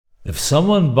If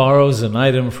someone borrows an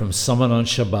item from someone on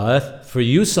Shabbath for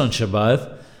use on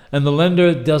Shabbath, and the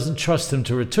lender doesn't trust him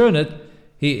to return it,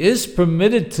 he is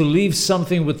permitted to leave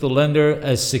something with the lender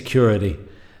as security.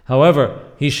 However,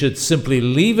 he should simply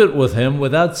leave it with him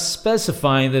without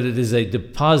specifying that it is a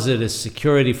deposit as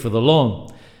security for the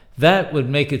loan. That would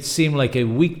make it seem like a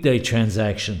weekday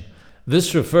transaction.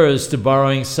 This refers to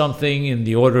borrowing something in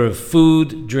the order of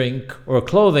food, drink, or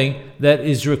clothing that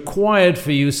is required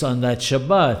for use on that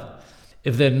Shabbat.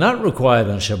 If they're not required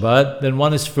on Shabbat, then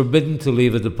one is forbidden to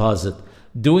leave a deposit.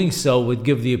 Doing so would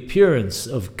give the appearance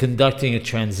of conducting a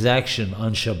transaction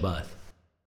on Shabbat.